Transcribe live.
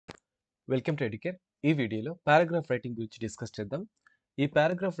Welcome to educare. ఈ వీడియోలో paragraph writing గురించి డిస్కస్ చేద్దాం. ఈ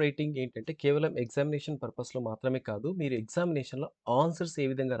పారాగ్రాఫ్ రైటింగ్ ఏంటంటే కేవలం ఎగ్జామినేషన్ పర్పస్‌లో మాత్రమే కాదు, మీరు ఎగ్జామినేషన్‌లో ఆన్సర్స్ ఏ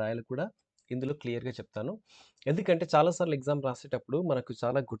విధంగా రాయాలో కూడా ఇందులో క్లియర్‌గా చెప్తాను. ఎందుకంటే చాలా సార్లు ఎగ్జామ్ రాసేటప్పుడు మనకు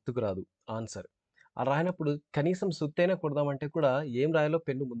చాలా గుర్తుకు రాదు ఆన్సర్. రాయనప్పుడు కనీసం సుత్తైనా కొడదామంటే కూడా ఏం రాయాలో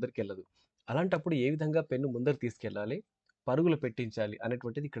పెన్ను ముందరికెళ్ళదు. అలాంటప్పుడు ఏ విధంగా పెన్ను ముందరికి తీసుకెళ్ళాలి, పరుగులు పెట్టించాలి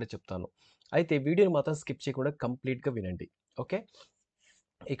అనేటువంటిది ఇక్కడ చెప్తాను. అయితే వీడియోని మాత్రం స్కిప్ చేయకుండా కంప్లీట్‌గా వినండి. ఓకే.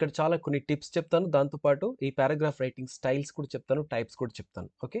 ఇక్కడ చాలా కొన్ని టిప్స్ చెప్తాను. దాంతో పాటు ఈ పారాగ్రాఫ్ రైటింగ్ స్టైల్స్ కూడా చెప్తాను. టైప్స్ కూడా చెప్తాను.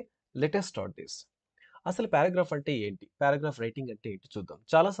 Okay. Let us start this. అసలు పారాగ్రాఫ్ అంటే ఏంటి? పారాగ్రాఫ్ రైటింగ్ అంటే ఏంటి చూద్దాం.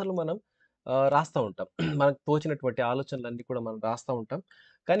 చాలా సార్లు మనం రాస్తా ఉంటాం. మనకు తోచినటువంటి ఆలోచనలన్నీ కూడా మనం రాస్తా ఉంటాం.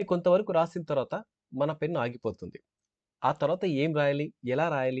 కానీ కొంతవరకు రాసిన తర్వాత మన పెన్ను ఆగిపోతుంది. ఆ తర్వాత ఏం రాయాలి? ఎలా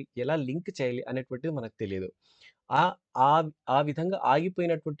రాయాలి? ఎలా లింక్ చేయాలి? అనేటువంటిది మనకు తెలియదు. ఆహ్, ఆ ఆ విధంగా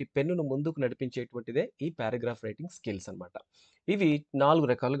ఆగిపోయినటువంటి పెన్నును ముందుకు నడిపించేటువంటిదే ఈ పారాగ్రాఫ్ రైటింగ్ స్కిల్స్ అన్నమాట. ఇవి 4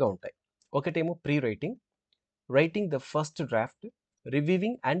 రకాలుగా ఉంటాయి. ఒకటేమో pre writing, writing the first draft,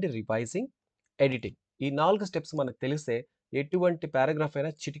 రివివింగ్ and revising, editing. ఈ 4 స్టెప్స్ మనకు తెలిస్తే ఎటువంటి పారాగ్రాఫ్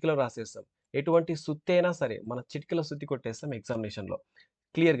అయినా చిటికలో రాసేస్తాం. ఎటువంటి సుత్తి అయినా సరే మన చిటికలో సుత్తి కొట్టేస్తాం ఎగ్జామినేషన్‌లో.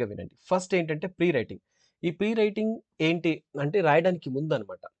 క్లియర్‌గా వినండి. ఫస్ట్ ఏంటంటే ప్రీ రైటింగ్. ఈ ప్రీ రైటింగ్ ఏంటి అంటే రాయడానికి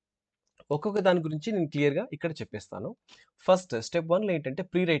ముందనమాట. ఒక్కొక్క దాని గురించి నేను క్లియర్‌గా ఇక్కడ చెప్పేస్తాను. ఫస్ట్ స్టెప్ 1లో ఏంటంటే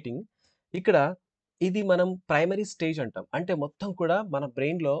ప్రీ రైటింగ్. ఇక్కడ ఇది మనం ప్రైమరీ స్టేజ్ అంటాం. అంటే మొత్తం కూడా మన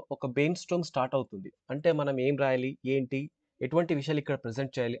బ్రెయిన్‌లో ఒక బ్రెయిన్ స్ట్రోమ్ స్టార్ట్ అవుతుంది. అంటే మనం ఏం రాయాలి? ఏంటి? ఎటువంటి విషయాలు ఇక్కడ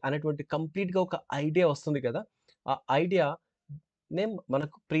ప్రెజెంట్ చేయాలి? అనేటువంటి కంప్లీట్‌గా ఒక ఐడియా వస్తుంది కదా! ఆ ఐడియా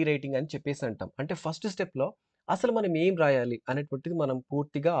మనకు ప్రీ రైటింగ్ అని చెప్పేసి అంటాం. అంటే ఫస్ట్ స్టెప్‌లో అసలు మనం ఏం రాయాలి? అనేటువంటిది మనం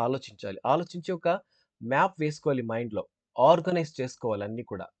పూర్తిగా ఆలోచించాలి. ఆలోచించి ఒక మ్యాప్ వేసుకోవాలి మైండ్‌లో. ఆర్గనైజ్ చేసుకోవాలి అన్నీ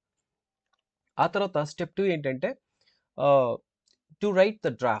కూడా. ఆ తర్వాత స్టెప్ 2 ఏంటంటే ఆహ్, టు రైట్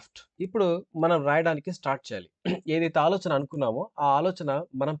ద డ్రాఫ్ట్. ఇప్పుడు మనం రాయడానికి స్టార్ట్ చేయాలి. ఏదైతే ఆలోచన అనుకున్నామో, ఆ ఆలోచన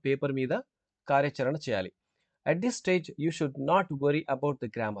మనం పేపర్ మీద కార్యాచరణ చేయాలి. At this stage you should not worry about the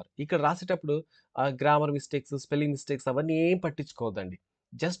grammar. ఇక్కడ రాసేటప్పుడు గ్రామర్ మిస్టేక్స్, స్పెల్లింగ్ మిస్టేక్స్ అవన్నీ ఏం పట్టించుకోవద్దండి.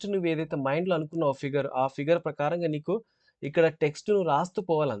 జస్ట్ నువ్వు ఏదైతే మైండ్‌లో అనుకున్నావో ఫిగర్, ఆ ఫిగర్ ప్రకారంగా నీకు ఇక్కడ టెక్స్ట్ నువ్వు రాస్తూ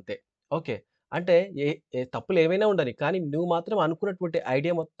పోవాలంతే. ఓకే. అంటే ఏ ఏ తప్పులు ఏవైనా ఉండని. కానీ నువ్వు మాత్రం అనుకున్నటువంటి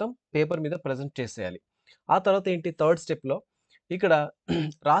ఐడియా మొత్తం పేపర్ మీద ప్రెజెంట్ చేసేయాలి. ఆ తర్వాత ఏంటి థర్డ్ స్టెప్‌లో ఇక్కడ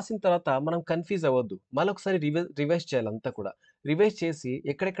రాసిన తర్వాత మనం కన్‌ఫ్యూజ్ అవ్వద్దు. మళ్ళొకసారి రివైజ్ చేయాలి అంతా కూడా. రివైజ్ చేసి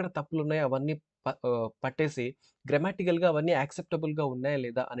ఎక్కడెక్కడ తప్పులున్నాయో అవన్నీ పట్టేసి గ్రామాటికల్‌గా అవన్నీ యాక్సెప్టబుల్‌గా ఉన్నాయా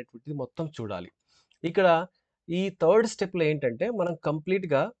లేదా అనేటువంటిది మొత్తం చూడాలి. ఇక్కడ ఈ థర్డ్ స్టెప్‌లో ఏంటంటే మనం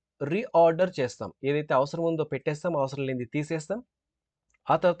కంప్లీట్‌గా రీఆర్డర్ చేస్తాం. ఏదైతే అవసరం ఉందో పెట్టేస్తాం. అవసరం లేనిది తీసేస్తాం.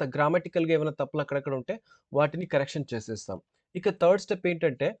 ఆ తర్వాత గ్రామాటికల్‌గా ఏమైనా తప్పులు అక్కడక్కడ ఉంటే వాటిని కరెక్షన్ చేసేస్తాం. ఇక థర్డ్ స్టెప్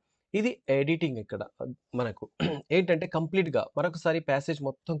ఏంటంటే ఇది ఎడిటింగ్ ఇక్కడ మనకు. ఏంటంటే కంప్లీట్‌గా మరొకసారి ప్యాసేజ్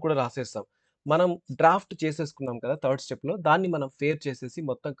మొత్తం కూడా రాసేస్తాం. మనం డ్రాఫ్ట్ చేసేసుకున్నాం కదా! థర్డ్ స్టెప్‌లో దాన్ని మనం ఫేర్ చేసేసి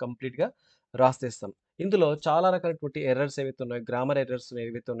మొత్తం కంప్లీట్‌గా రాసేస్తాం. ఇందులో చాలా రకాలైనటువంటి ఎర్రర్స్ ఏవైతే ఉన్నాయో, గ్రామర్ ఎర్రర్స్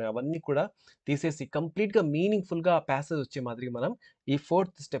ఏవైతే ఉన్నాయో అవన్నీ కూడా తీసేసి కంప్లీట్‌గా మీనింగ్‌ఫుల్‌గా ఆ ప్యాసేజ్ వచ్చే మాదిరిగా మనం ఈ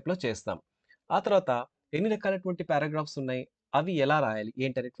ఫోర్త్ స్టెప్‌లో చేస్తాం. ఆ తర్వాత ఎన్ని రకాలైనటువంటి పారాగ్రాఫ్స్ ఉన్నాయి? అవి ఎలా రాయాలి?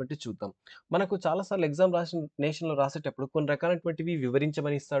 ఏంటనేటువంటిది చూద్దాం. మనకు చాలా సార్లు ఎగ్జామ్ నేషన్‌లో రాసేటప్పుడు కొన్ని రకాలైనటువంటివి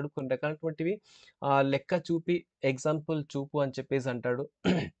వివరించమని ఇస్తాడు. కొన్ని రకాలైనటువంటివి లెక్క చూపి ఎగ్జాంపుల్ చూపు అని చెప్పేసి అంటాడు.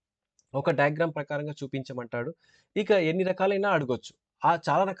 ఒక డయాగ్రామ్ ప్రకారంగా చూపించమంటాడు. ఇక ఎన్ని రకాలైనా అడగొచ్చు.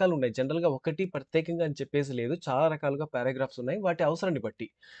 చాలా రకాలున్నాయి. జనరల్‌గా ఒకటి ప్రత్యేకంగా అని చెప్పేసి లేదు. చాలా రకాలుగా పారాగ్రాఫ్స్ ఉన్నాయి. వాటి అవసరాన్ని బట్టి.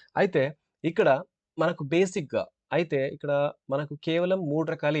 అయితే ఇక్కడ మనకు బేసిక్‌గా అయితే ఇక్కడ మనకు కేవలం 3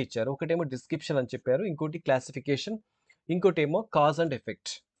 రకాలే ఇచ్చారు. ఒకటేమో డిస్క్రిప్షన్ అని చెప్పారు. ఇంకోటి క్లాసిఫికేషన్. ఇంకోటేమో cause and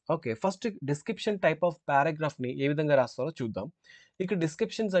effect. Okay. First description type of పారాగ్రాఫ్‌ని ఏ విధంగా రాస్తారో చూద్దాం. ఇక్కడ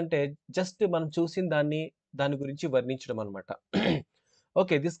డిస్క్రిప్షన్స్ అంటే జస్ట్ మనం చూసిన దాని గురించి వర్ణించడం అన్నమాట.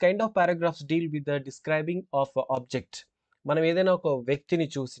 Okay. This kind of paragraphs deal with the describing of object. మనం ఏదైనా ఒక వ్యక్తిని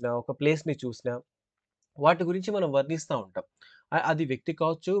చూసినా, ఒక ప్లేస్‌ని చూసినా, వాటి గురించి మనం వర్ణిస్తా ఉంటాం. అది వ్యక్తి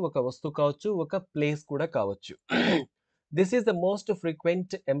కావచ్చు, ఒక వస్తువు కావచ్చు, ఒక ప్లేస్ కూడా కావచ్చు. This is the most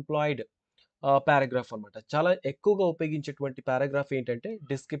frequent employed paragraph అన్నమాట. చాలా ఎక్కువగా ఉపయోగించేటువంటి పారాగ్రాఫ్ ఏంటంటే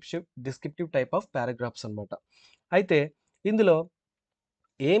డిస్క్రిప్టివ్ టైప్ ఆఫ్ పారాగ్రాఫ్స్ అన్నమాట. అయితే ఇందులో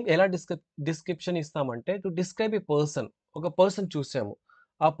ఎలా డిస్క్రిప్షన్ ఇస్తామంటే టు డిస్క్రైబ్ ఎ పర్సన్. ఒక పర్సన్ చూసాము.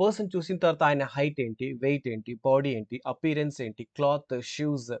 ఆ పర్సన్ చూసిన తర్వాత ఆయన హైట్ ఏంటి? వెయిట్ ఏంటి? బాడీ ఏంటి? అపియరెన్స్ ఏంటి? Cloth,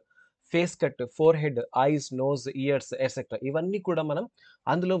 shoes, face cut, forehead, ice, nose, years etcetera ఇవన్నీ కూడా మనం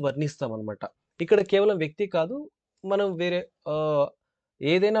అందులో వర్ణిస్తామనమాట. ఇక్కడ కేవలం వ్యక్తి కాదు. మనం వేరే ఆహ్,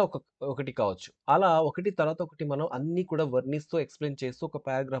 ఏదైనా ఒకటి కావచ్చు. అలా ఒకటి తర్వాత ఒకటి మనం అన్నీ కూడా వర్ణిస్తూ, ఎక్స్‌ప్లెయిన్ చేస్తూ ఒక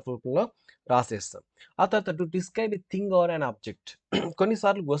పారాగ్రాఫ్ రూపంలో రాసేస్తాం. ఆ తర్వాత to describe a thing or an object.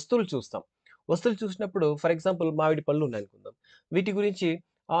 కొన్నిసార్లు వస్తువులు చూస్తాం. వస్తువులు చూసినప్పుడు ఫర్ ఎగ్జాంపుల్ మామిడి పళ్ళు ఉన్నాయనుకుందాం. వీటి గురించి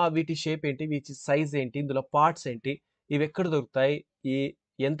వీటి షేప్ ఏంటి? వీటి సైజ్ ఏంటి? ఇందులో పార్ట్స్ ఏంటి? ఇవెక్కడ దొరుకుతాయి? ఈ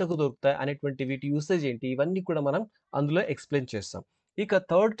ఎంతకు దొరుకుతాయి అనేటువంటి వీటి యూసేజ్ ఏంటి? ఇవన్నీ కూడా మనం అందులో ఎక్స్‌ప్లెయిన్ చేస్తాం. ఇక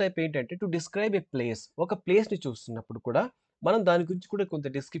థర్డ్ టైప్ ఏంటంటే టు డిస్క్రైబ్ ఎ ప్లేస్. ఒక ప్లేస్‌ని చూస్తున్నప్పుడు కూడా మనం దాని గురించి కూడా కొంత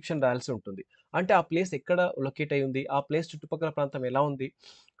డిస్క్రిప్షన్ రాయాల్సి ఉంటుంది. అంటే ఆ ప్లేస్ ఎక్కడ లొకేట్ అయ్యి ఉంది? ఆ ప్లేస్ చుట్టుపక్కల ప్రాంతం ఎలా ఉంది?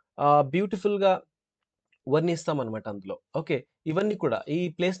 బ్యూటిఫుల్‌గా వర్ణిస్తామనమాట అందులో. ఓకే. ఇవన్నీ కూడా ఈ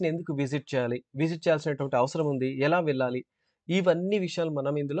ప్లేస్‌ని ఎందుకు విజిట్ చేయాలి? విజిట్ చేయాల్సినటువంటి అవసరం ఉంది. ఎలా వెళ్ళాలి? ఇవన్నీ విషయాలు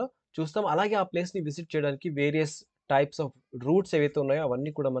మనం ఇందులో చూస్తాం. అలాగే ఆ ప్లేస్‌ని విజిట్ చేయడానికి వేరియస్ టైప్స్ ఆఫ్ రూట్స్ ఏవైతే ఉన్నాయో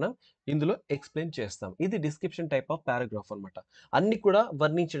అవన్నీ కూడా మనం ఇందులో ఎక్స్‌ప్లెయిన్ చేస్తాం. ఇది డిస్క్రిప్షన్ టైప్ ఆఫ్ పారాగ్రాఫ్ అనమాట. అన్నీ కూడా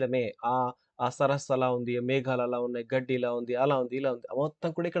వర్ణించడమే. ఆ సరస్సు అలా ఉంది, మేఘాలు అలా ఉన్నాయి, గడ్డి ఇలా ఉంది, అలా ఉంది, ఇలా ఉంది. మొత్తం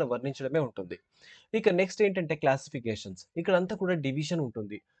కూడా ఇక్కడ వర్ణించడమే ఉంటుంది. ఇక నెక్స్ట్ ఏంటంటే క్లాసిఫికేషన్స్. ఇక్కడంతా కూడా డివిజన్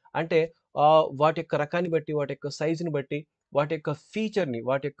ఉంటుంది. అంటే వాటి యొక్క రకాన్ని బట్టి, వాటి యొక్క సైజ్‌ని బట్టి, వాటి యొక్క ఫీచర్‌ని,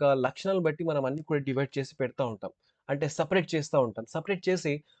 వాటి యొక్క లక్షణాలను బట్టి మనం అన్నీ కూడా డివైడ్ చేసి పెడతా ఉంటాం. అంటే సెపరేట్ చేస్తా ఉంటాం. సెపరేట్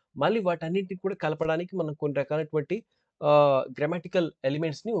చేసి మళ్ళీ వాటన్నిటిని కూడా కలపడానికి మనం కొన్ని రకాలైనటువంటి గ్రామాటికల్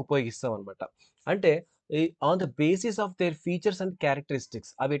ఎలిమెంట్స్‌ని ఉపయోగిస్తామనమాట. అంటే on the basis of their features and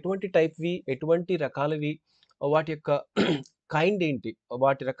characteristics అవి ఎటువంటి టైప్‌వి, ఎటువంటి రకాలవి, వాటి యొక్క కైండ్ ఏంటి,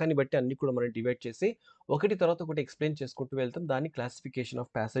 వాటి రకాన్ని బట్టి అన్నీ కూడా మనం డివైడ్ చేసి ఒకటి తర్వాత ఒకటి ఎక్స్‌ప్లెయిన్ చేసుకుంటూ వెళ్తాం. దాన్ని క్లాసిఫికేషన్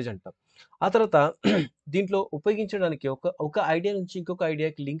ఆఫ్ పాసేజ్ అంటాం. ఆ తర్వాత దీంట్లో ఉపయోగించడానికి ఒక ఐడియా నుంచి ఇంకొక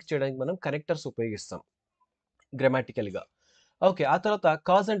ఐడియాకి లింక్ చేయడానికి మనం కనెక్టర్స్ ఉపయోగిస్తాం గ్రామాటికల్‌గా. ఓకే. ఆ తర్వాత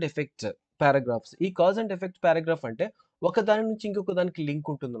కాజ్ అండ్ ఎఫెక్ట్ పారాగ్రాఫ్స్. ఈ కాజ్ అండ్ ఎఫెక్ట్ పారాగ్రాఫ్ అంటే ఒక దాని నుంచి ఇంకొక దానికి లింక్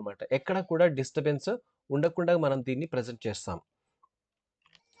ఉంటుందన్నమాట. ఎక్కడ కూడా డిస్టర్బెన్స్ ఉండకుండా మనం దీన్ని ప్రెజెంట్ చేస్తాం.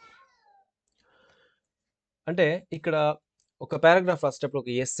 అంటే ఇక్కడ ఒక పారాగ్రాఫ్ రాసేటప్పుడు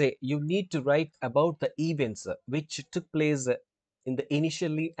ఒక essay you need to write about the events which took place in the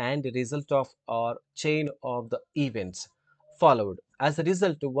initially and result of or chain of the events followed. As a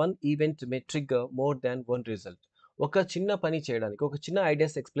result one event May trigger more than one result. ఒక చిన్న పని చేయడానికి, ఒక చిన్న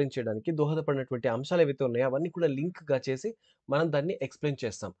ideas explain చేయడానికి దోహదపడినటువంటి అంశాలు ఏవైతే ఉన్నాయో అవన్నీ కూడా లింక్‌గా చేసి మనం దాన్ని ఎక్స్ప్లెయిన్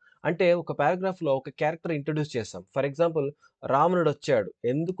చేస్తాం. అంటే ఒక పారాగ్రాఫ్‌లో ఒక క్యారెక్టర్ ఇంట్రొడ్యూస్ చేస్తాం. For example రావణుడొచ్చాడు.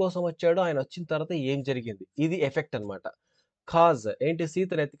 ఎందుకోసం వచ్చాడు? ఆయనొచ్చిన తర్వాత ఏం జరిగింది? ఇది ఎఫెక్ట్ అన్నమాట. కాజ్ ఏంటి?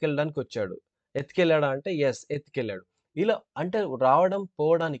 సీతను ఎత్తుకెళ్ళడానికొచ్చాడు. ఎత్తుకెళ్ళాడా అంటే యెస్ ఎత్తుకెళ్ళాడు. ఇలా అంటే రావడం,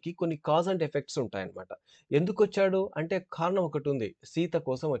 పోవడానికి కొన్ని కాజ్ అండ్ ఎఫెక్ట్స్ ఉంటాయన్నమాట. ఎందుకొచ్చాడు అంటే కారణం ఒకటుంది. సీత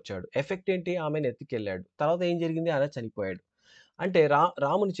కోసం వచ్చాడు. ఎఫెక్ట్ ఏంటి? ఆమెను ఎత్తుకెళ్ళాడు. తర్వాత ఏం జరిగింది? ఆయన చనిపోయాడు. అంటే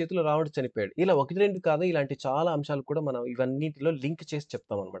రాముని చేతిలో రావణుడు చనిపోయాడు. ఇలా 1, 2 కాదు ఇలాంటి చాలా అంశాలు కూడా మనం ఇవన్నిటిలో లింక్ చేసి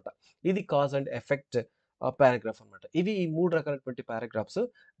చెప్తామనమాట. ఇది కాజ్ అండ్ ఎఫెక్ట్ పారాగ్రాఫ్ అనమాట. ఇవి ఈ 3 రకాలైనటువంటి పారాగ్రాఫ్స్.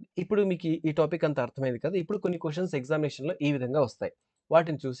 ఇప్పుడు మీకు ఈ టాపిక్ అంతా అర్థమైంది కదా! ఇప్పుడు కొన్ని క్వెషన్స్ ఎగ్జామినేషన్‌లో ఈ విధంగా వస్తాయి.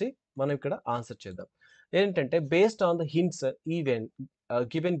 వాటిని చూసి మనం ఇక్కడ ఆన్సర్ చేద్దాం. ఏంటంటే based on the hints even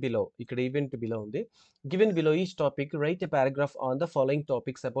given below ఇక్కడ ఈవెంట్ బిలో ఉంది. Given below each topic right a paragraph on the following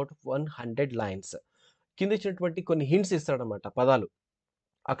topics about 100 lines. కింద ఇచ్చినటువంటి కొన్ని హింట్స్ ఇస్తాడన్నమాట పదాలు.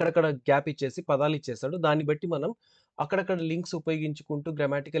 అక్కడక్కడ గ్యాప్ ఇచ్చేసి పదాలిచ్చేసాడు. దాన్ని బట్టి మనం అక్కడక్కడ లింక్స్ ఉపయోగించుకుంటూ,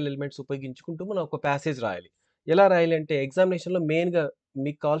 గ్రామాటికల్ ఎలిమెంట్స్ ఉపయోగించుకుంటూ మనం ఒక ప్యాసేజ్ రాయాలి. ఎలా రాయాలి అంటే ఎగ్జామినేషన్‌లో మెయిన్‌గా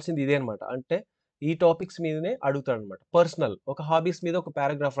మీకు కావాల్సింది ఇదే అనమాట. అంటే ఈ టాపిక్స్ మీదనే అడుగుతాడనమాట. పర్సనల్ ఒక హాబీస్ మీద ఒక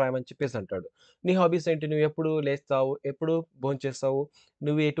పారాగ్రాఫ్ రాయమని చెప్పేసి అంటాడు. నీ హాబీస్ ఏంటి? నువ్వు ఎప్పుడు లేస్తావు? ఎప్పుడు భోంచేస్తావు?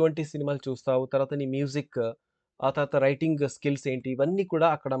 నువ్వు ఎటువంటి సినిమాలు చూస్తావు? తర్వాత నీ మ్యూజిక్, ఆ తర్వాత రైటింగ్ స్కిల్స్ ఏంటి? ఇవన్నీ కూడా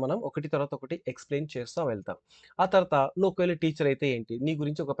అక్కడ మనం ఒకటి తర్వాత ఒకటి ఎక్స్‌ప్లెయిన్ చేస్తా వెళ్తాం. ఆ తర్వాత నువ్వు ఒకవేళ టీచర్ అయితే ఏంటి? నీ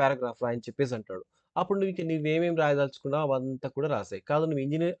గురించి ఒక పారాగ్రాఫ్ రాయని చెప్పేసి అంటాడు. అప్పుడు నువ్వేమేమి రాయదలుచుకున్నావో అవంతా కూడా రాసేయి. కాదు నువ్వు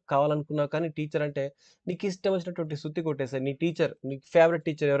ఇంజినీర్ కావాలనుకున్నావు కానీ టీచర్ అంటే నీకిష్టం వచ్చినటువంటి సుత్తి కొట్టేసేయి. నీ ఫేవరెట్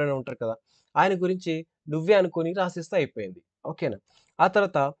టీచర్ ఎవరైనా ఉంటారు కదా! ఆయన గురించి నువ్వే అనుకోని రాసేస్తే అయిపోయింది. ఓకేనా? ఆ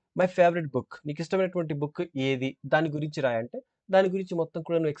తర్వాత మై ఫేవరెట్ బుక్. నీకిష్టమైనటువంటి బుక్ ఏది? దాని గురించి రాయంటే, దాని గురించి మొత్తం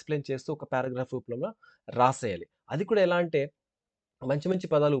కూడా నువ్వు ఎక్స్‌ప్లెయిన్ చేస్తూ ఒక పారాగ్రాఫ్ రూపంలో రాసేయాలి. అది కూడా ఎలా అంటే మంచి మంచి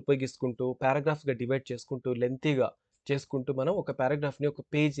పదాలు ఉపయోగించుకుంటూ, పారాగ్రాఫ్స్‌గా డివైడ్ చేసుకుంటూ, లెంగ్తీగా చేసుకుంటూ మనం ఒక పారాగ్రాఫ్‌ని ఒక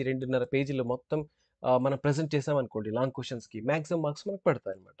పేజీ, 2.5 పేజీలో మొత్తం మనం ప్రెజెంట్ చేసామనుకోండి లాంగ్ క్వెషన్స్‌కి మాక్సిమం మార్క్స్ మనకు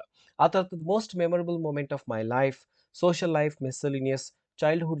పడతాయన్నమాట. ఆ తర్వాత most memorable moment of my life, social life, మిస్సెలేనియస్,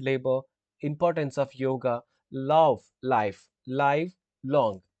 childhood labour, importance of yoga, love, life, life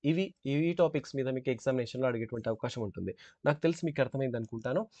long. ఈ టాపిక్స్ మీద మీకు ఎగ్జామినేషన్‌లో అడిగేటువంటి అవకాశం ఉంటుంది. నాకు తెలిసి మీకు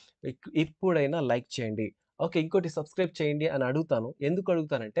అర్థమైందనుకుంటాను. ఇప్పుడైనా లైక్ చేయండి. ఓకే. ఇంకోటి సబ్స్క్రైబ్ చేయండి అని అడుగుతాను. ఎందుకు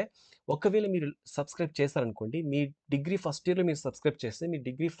అడుగుతానంటే, ఒకవేళ మీరు సబ్స్క్రైబ్ చేశారనుకోండి, మీ డిగ్రీ ఫస్ట్ ఇయర్‌లో మీరు సబ్స్క్రైబ్ చేస్తే, మీ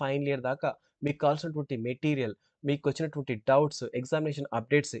డిగ్రీ ఫైనల్ ఇయర్ దాకా మీకు కావాల్సినటువంటి మెటీరియల్, మీకొచ్చినటువంటి డౌట్స్, ఎగ్జామినేషన్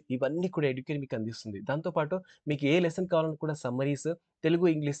అప్డేట్స్ ఇవన్నీ కూడా ఎడ్యుకేట్ మీకు అందిస్తుంది. దాంతో పాటు మీకు ఏ లెసన్ కావాలన్నా కూడా సమ్మరీస్, తెలుగు,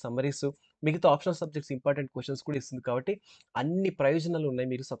 ఇంగ్లీష్ సమ్మరీస్, మిగతా ఆప్షనల్ సబ్జెక్ట్స్ ఇంపార్టెంట్ క్వెషన్స్ కూడా ఇస్తుంది కాబట్టి, అన్ని ప్రయోజనాలున్నాయి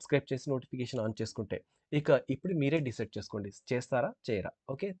మీరు సబ్స్క్రైబ్ చేసి నోటిఫికేషన్ ఆన్ చేసుకుంటే. ఇక ఇప్పుడు మీరే డిసైడ్ చేసుకోండి. చేస్తారా? చేయరా?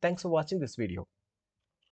 Okay. Thanks for watching this video.